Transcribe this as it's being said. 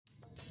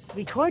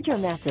Record your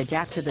message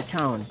after the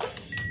tone.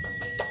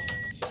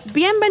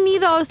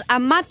 Bienvenidos a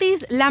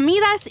Matis,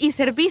 Lamidas y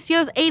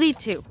Servicios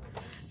 82.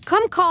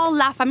 Come call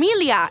La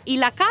Familia y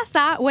La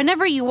Casa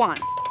whenever you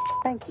want.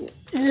 Thank you.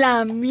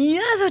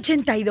 Lamidas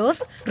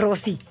 82?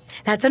 Rosy,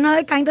 that's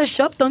another kind of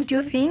shop, don't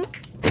you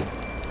think?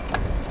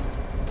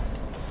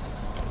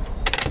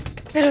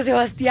 Pero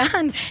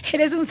Sebastián,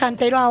 ¿eres un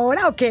santero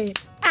ahora o qué?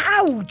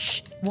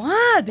 Ouch!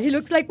 What? He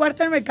looks like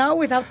Walter Mercado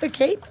without the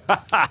cape.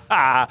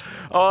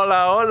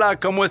 Hola,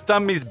 ¿cómo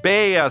están mis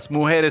bellas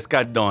mujeres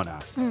Cardona?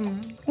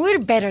 We're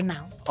better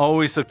now.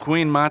 Always a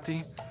queen,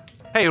 Mati.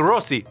 Hey,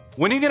 Rosy,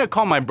 when are you gonna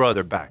call my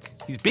brother back?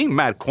 He's being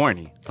mad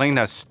corny, playing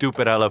that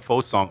stupid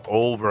LFO song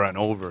over and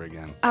over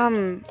again.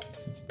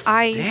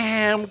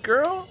 Damn,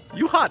 girl,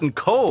 you hot and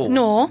cold.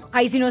 No,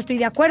 ahí sí no estoy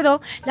de acuerdo.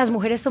 Las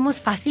mujeres somos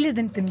fáciles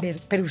de entender,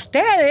 pero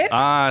ustedes...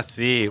 Ah,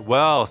 see.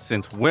 Well,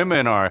 since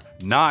women are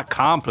not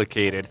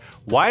complicated,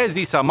 why is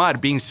Isamar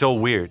being so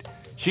weird?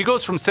 She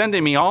goes from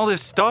sending me all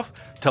this stuff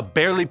to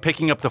barely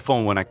picking up the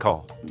phone when I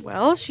call.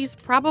 Well, she's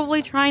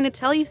probably trying to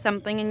tell you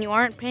something and you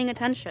aren't paying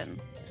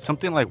attention.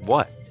 Something like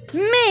what?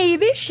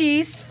 Maybe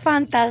she's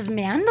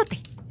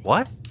fantasmeándote.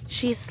 What?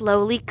 She's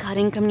slowly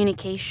cutting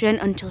communication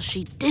until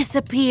she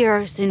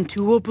disappears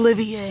into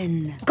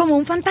oblivion. Como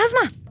un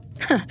fantasma.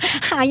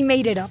 I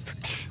made it up.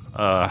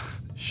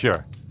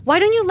 Sure. Why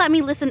don't you let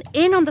me listen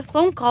in on the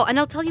phone call and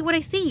I'll tell you what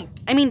I see?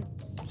 I mean,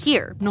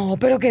 here. No,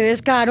 pero qué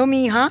descaro,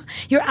 mija.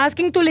 You're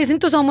asking to listen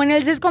to someone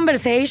else's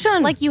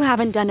conversation. Like you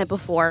haven't done it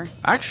before.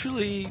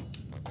 Actually,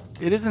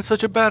 it isn't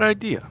such a bad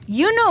idea.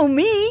 You know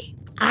me.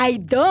 I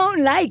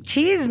don't like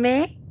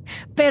chisme.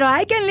 Pero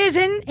I can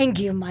listen and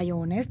give my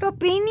honest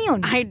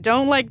opinion. I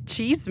don't like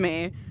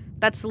chisme.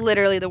 That's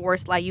literally the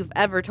worst lie you've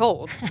ever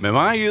told. ¿Me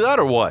van a ayudar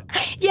or what?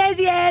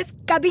 Yes.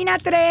 Cabina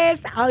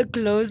 3. I'll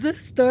close the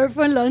store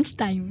for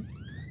lunchtime.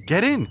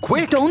 Get in,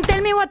 quick. Don't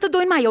tell me what to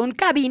do in my own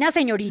cabina,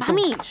 señorito.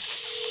 Mami,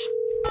 shh.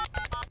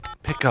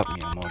 Pick up,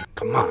 mi amor.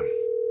 Come on.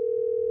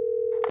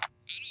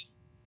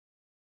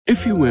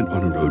 If you went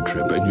on a road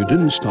trip and you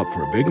didn't stop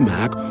for a Big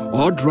Mac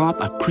or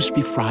drop a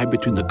crispy fry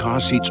between the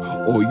car seats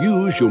or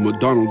use your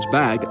McDonald's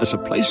bag as a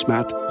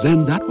placemat,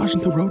 then that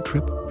wasn't a road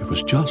trip. It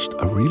was just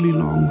a really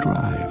long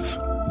drive.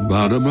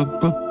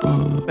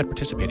 Ba-da-ba-ba-ba. At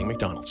participating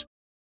McDonald's.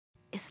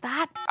 Is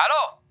that...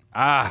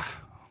 ¿Aló?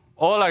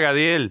 Hola,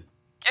 Gadiel.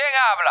 ¿Quién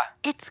habla?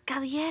 It's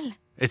Gadiel.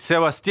 It's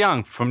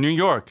Sebastián from New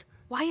York.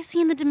 Why is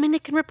he in the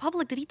Dominican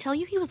Republic? Did he tell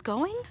you he was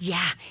going?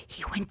 Yeah,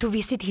 he went to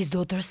visit his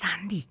daughter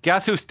Sandy. ¿Qué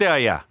hace usted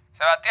allá?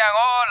 Sebastián,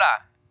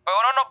 hola. Pero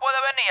uno no puede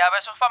venir a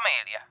ver su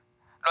familia.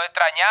 ¿Lo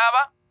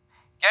extrañaba?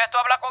 ¿Quieres tú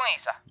hablar con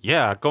Isa?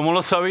 Yeah, ¿cómo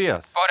lo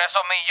sabías? Por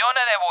esos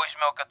millones de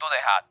voicemails que tú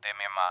dejaste,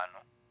 mi hermano.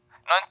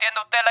 ¿No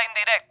entiende usted la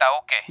indirecta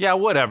o qué? Yeah,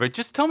 whatever.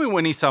 Just tell me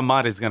when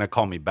Isamar is gonna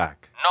call me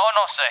back.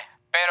 No sé.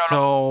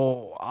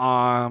 Pero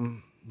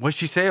What'd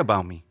she say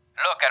about me?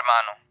 Look,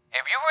 hermano.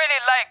 If you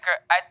really like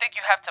her, I think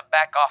you have to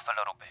back off a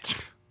little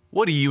bit.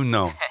 What do you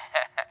know?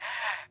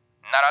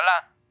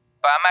 Narala.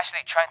 But I'm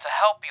actually trying to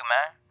help you,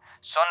 man.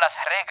 Son las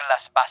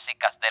reglas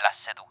básicas de la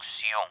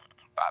seducción,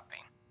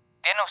 papi.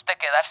 Tiene usted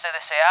que darse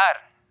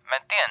desear, ¿me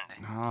entiende?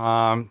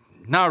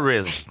 Not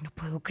really. No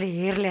puedo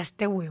creerle a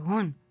este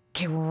huevón.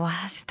 ¿Qué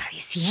bobadas está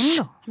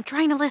diciendo? I'm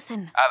trying to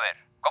listen. A ver,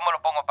 ¿cómo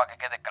lo pongo para que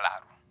quede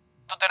claro?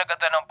 Tú tienes que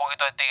tener un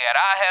poquito de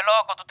tigueraje,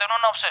 loco. Tú tienes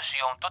una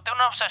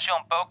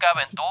obsesión peor que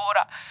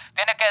aventura.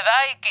 Tienes que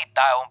dar y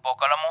quitar un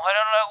poco. A las mujeres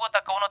no les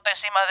gusta que uno esté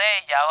encima de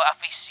ellas,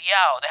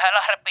 aficiado.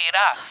 Déjala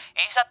respirar.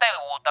 Isa te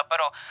gusta,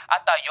 pero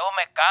hasta yo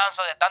me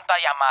canso de tanta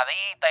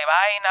llamadita y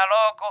vaina,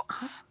 loco.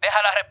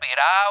 Déjala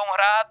respirar un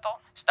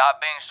rato. Stop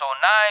being so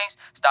nice.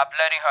 Stop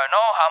letting her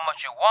know how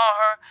much you want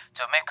her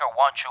to make her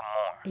want you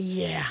more.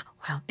 Yeah,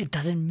 well, it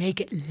doesn't make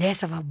it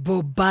less of a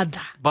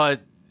bobada.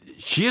 But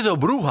she is a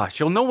bruja.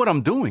 She'll know what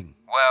I'm doing.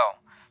 Well,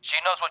 she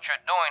knows what you're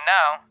doing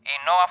now y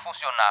no ha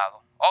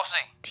funcionado. Oh,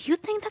 sí. Do you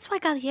think that's why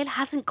Gadiel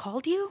hasn't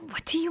called you?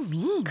 What do you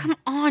mean? Come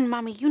on,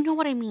 Mommy. You know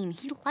what I mean.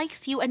 He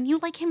likes you and you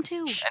like him too.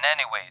 And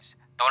anyways,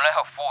 don't let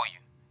her fool you.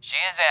 She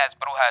isn't as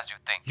bruja as you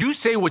think. You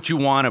say what you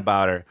want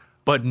about her,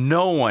 but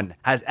no one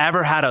has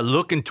ever had a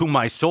look into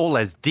my soul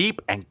as deep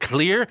and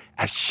clear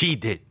as she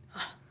did.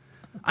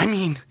 I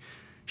mean,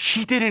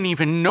 she didn't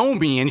even know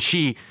me, and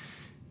she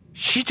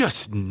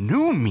just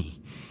knew me.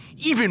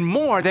 Even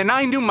more than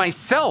I knew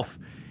myself.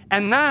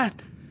 And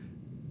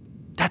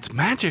that's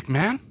magic,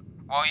 man.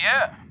 Well,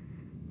 yeah.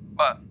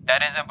 But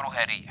that isn't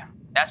brujería.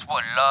 That's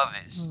what love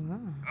is.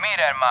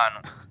 Mira,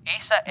 hermano,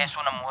 Isa es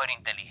una mujer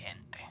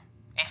inteligente.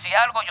 Y si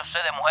algo yo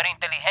sé de mujer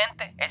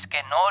inteligente es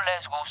que no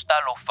les gusta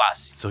lo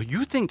fácil. So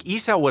you think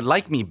Isa would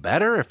like me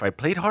better if I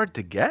played hard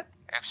to get?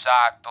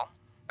 Exacto.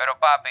 Pero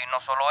papi, no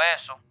solo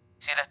eso.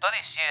 Si le estoy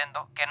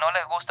diciendo que no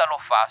les gusta lo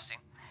fácil,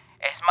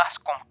 es más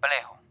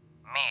complejo.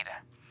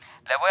 Mira,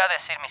 le voy a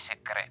decir mi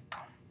secreto.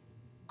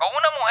 Con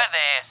una mujer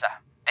de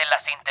esa, de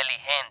las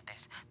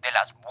inteligentes, de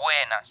las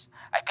buenas,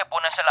 hay que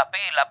ponerse la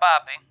pila,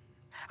 papi.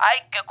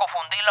 Hay que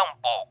confundirla un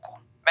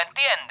poco. ¿Me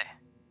entiende?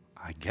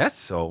 I guess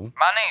so.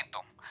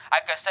 Manito,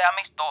 hay que ser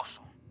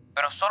amistoso,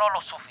 pero solo lo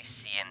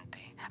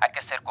suficiente hay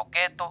que ser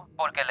coqueto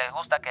porque les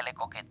gusta que le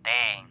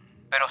coqueteen,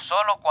 pero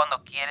solo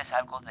cuando quieres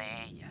algo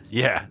de ellas.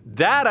 Yeah,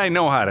 that I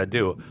know how to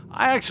do.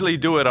 I actually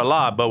do it a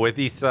lot, but with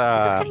these, This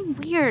is getting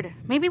weird.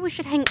 Maybe we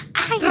should hang...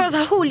 ¡Ay!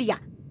 Rosa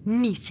Julia,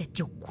 ni se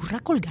te ocurra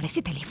colgar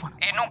ese teléfono.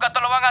 Y nunca te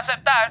lo van a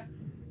aceptar.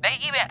 They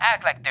even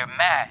act like they're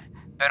mad.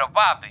 Pero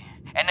papi,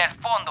 en el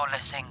fondo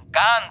les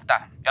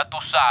encanta. Ya tú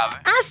sabes.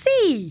 ¡Ah,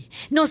 sí!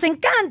 ¡Nos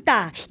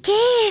encanta! ¿Qué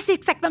es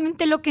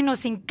exactamente lo que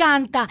nos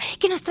encanta?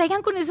 Que nos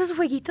traigan con esos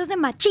jueguitos de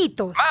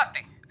machitos. Mati,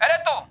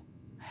 ¿eres tú?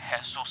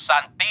 Jesús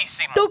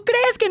santísimo. ¿Tú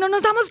crees que no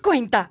nos damos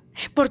cuenta?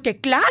 Porque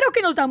claro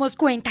que nos damos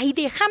cuenta. Y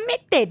déjame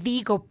te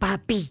digo,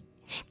 papi,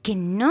 que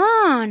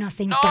no nos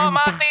encanta. No,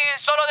 Mati,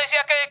 solo decía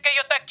que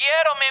yo te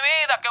quiero, mi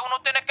vida, que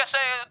uno tiene que ser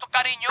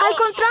cariñoso. Al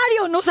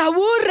contrario, nos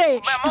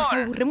aburre. Mi amor. Nos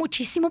aburre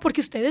muchísimo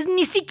porque ustedes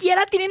ni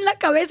siquiera tienen la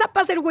cabeza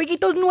para hacer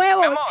jueguitos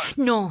nuevos. Mi amor.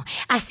 No,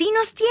 así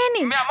nos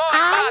tienen. Mi amor,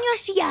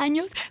 años y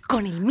años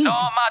con el mismo.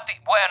 No, Mati,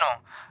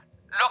 bueno,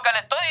 lo que le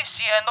estoy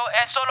diciendo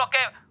es solo que,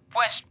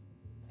 pues,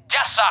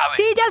 ya sabes.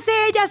 Sí,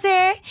 ya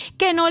sé,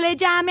 que no le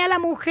llame a la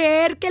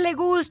mujer que le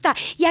gusta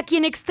y a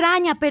quien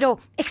extraña, pero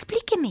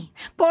explíqueme,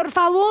 por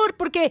favor,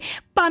 porque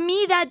para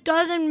mí that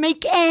doesn't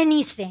make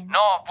any sense.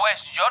 No,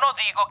 pues yo no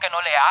digo que no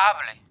le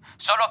hable,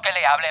 solo que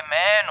le hable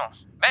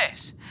menos,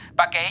 ¿ves?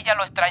 Para que ella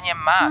lo extrañe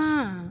más.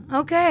 Ah,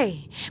 ok.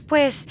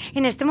 Pues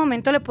en este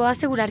momento le puedo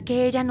asegurar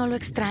que ella no lo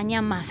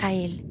extraña más a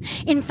él.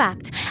 In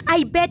fact,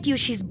 I bet you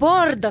she's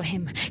bored of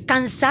him.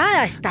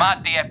 Cansada está.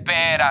 Mati,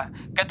 espera,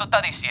 ¿qué tú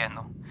estás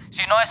diciendo?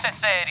 Si no es en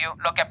serio,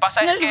 lo que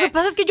pasa es Lo que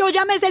pasa es que yo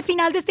ya me sé el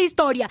final de esta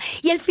historia.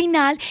 Y el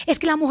final es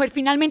que la mujer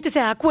finalmente se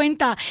da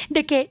cuenta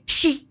de que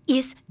she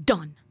is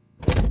done.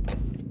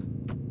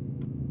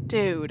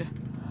 Dude.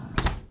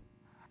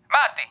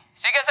 Mati,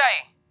 ¿sigues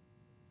ahí?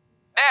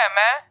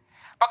 Dime,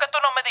 ¿por qué tú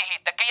no me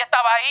dijiste que ella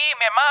estaba ahí,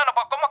 mi hermano?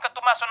 ¿Por cómo es que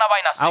tú me haces una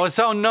vaina así? I was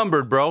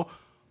outnumbered, bro.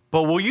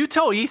 But will you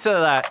tell Etha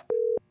that...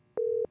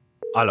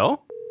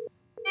 ¿Aló?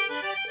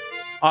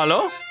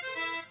 ¿Aló?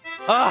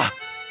 Ah,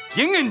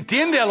 ¿quién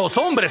entiende a los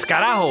hombres,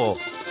 carajo?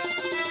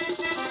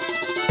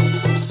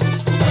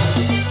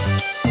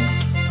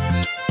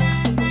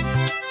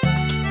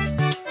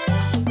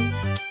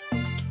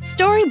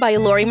 Story by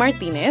Lori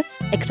Martinez.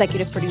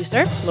 Executive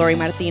producer, Lori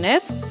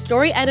Martinez.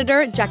 Story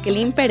editor,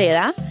 Jacqueline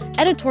Pereda.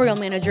 Editorial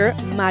manager,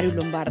 Maru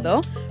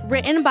Lombardo.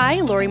 Written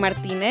by Lori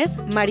Martinez,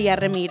 Maria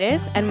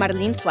Ramirez, and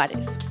Marlene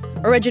Suarez.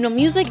 Original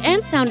music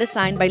and sound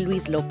design by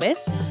Luis Lopez.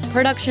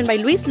 Production by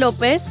Luis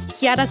Lopez,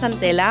 Chiara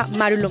Santella,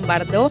 Maru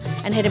Lombardo,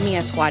 and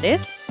Jeremias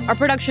Juarez. Our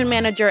production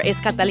manager is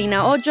Catalina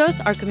Hoyos.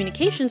 Our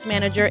communications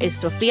manager is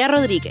Sofía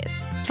Rodríguez.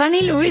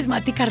 Fanny Luis,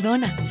 Mati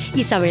Cardona.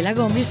 Isabela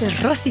Gómez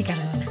es Rosy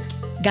Cardona.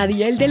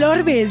 Gadiel del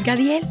Orbe es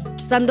Gadiel.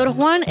 Sandor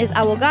Juan es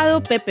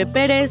abogado, Pepe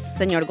Pérez,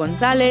 señor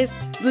González.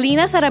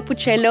 Lina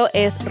Sarapuchello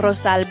es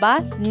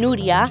Rosalba,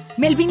 Nuria.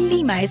 Melvin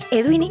Lima es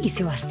Edwin y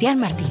Sebastián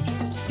Martínez.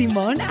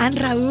 Simón and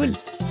Raúl.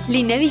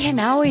 Linedy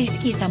Genao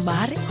es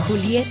Isamar,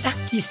 Julieta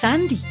y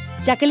Sandy.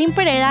 Jacqueline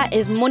Pereda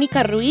es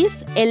Mónica Ruiz,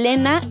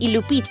 Elena y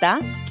Lupita.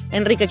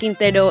 Enrique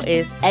Quintero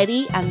es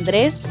Eddie,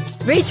 Andrés.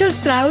 Rachel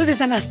Strauss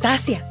es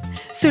Anastasia.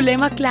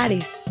 Zulema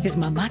Clares es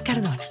Mamá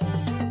Cardona.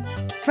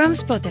 From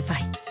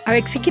Spotify, our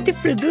executive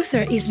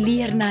producer is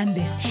Lee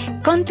Hernández.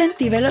 Content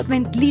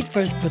development lead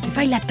for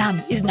Spotify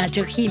Latam is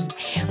Nacho Gil.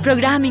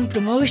 Programming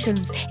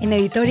promotions and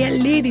editorial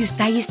lead is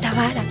Thais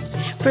Tavara.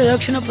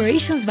 Production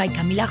operations by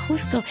Camila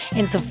Justo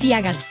and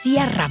Sofía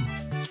García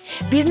Ramos.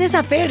 Business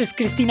affairs,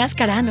 Cristina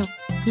Ascarano.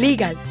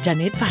 Legal,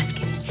 Janet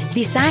Vázquez.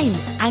 Design,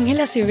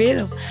 Ángela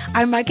Acevedo.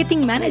 Our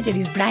marketing manager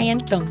is Brian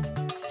Tong.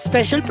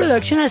 Special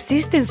production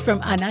assistance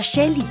from Anna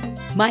Shelley.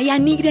 Maya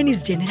Nigran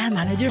is General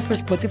Manager for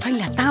Spotify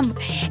Latam.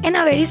 And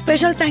a very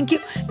special thank you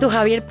to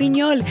Javier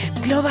Piñol,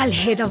 Global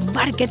Head of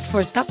Markets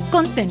for Top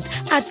Content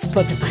at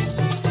Spotify.